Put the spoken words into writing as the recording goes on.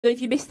If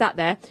you missed that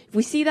there, if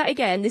we see that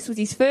again, this was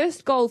his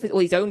first goal,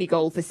 his only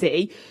goal for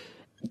City.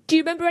 Do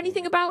you remember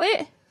anything about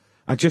it?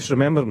 I just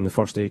remember him the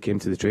first day he came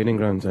to the training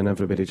ground and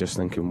everybody just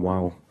thinking,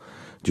 wow,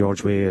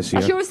 George Weah is here.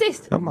 That's your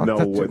assist? No,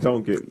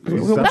 don't get...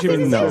 That's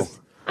his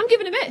assist. I'm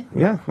giving him it.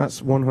 Yeah,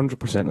 that's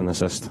 100% an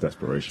assist.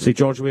 Desperation. See,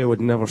 George Weah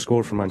would never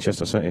score for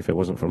Manchester City if it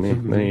wasn't for me.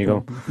 There you go.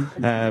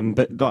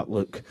 But that,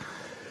 look,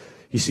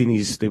 you've seen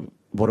the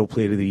World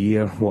Player of the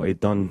Year, what he'd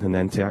done, and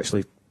then to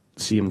actually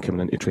see him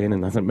coming into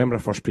training. I remember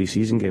our first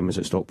pre-season game was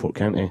at Stockport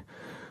County,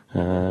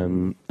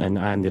 and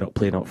I ended up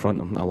playing up front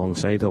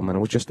alongside him, and I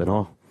was just in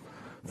awe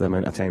the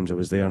amount of times I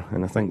was there.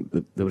 And I think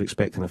that they were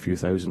expecting a few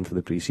thousand for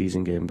the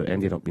pre-season game, but it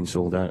ended up being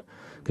sold out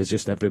because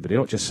just everybody,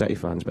 not just City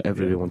fans, but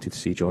everybody wanted to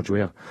see George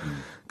Weah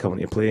coming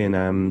to play.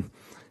 And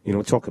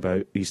talk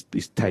about his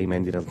time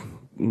ended up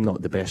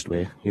not the best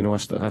way.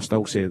 I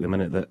still say at the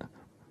minute that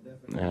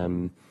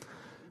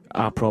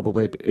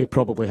he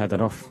probably had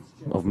enough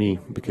of me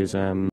because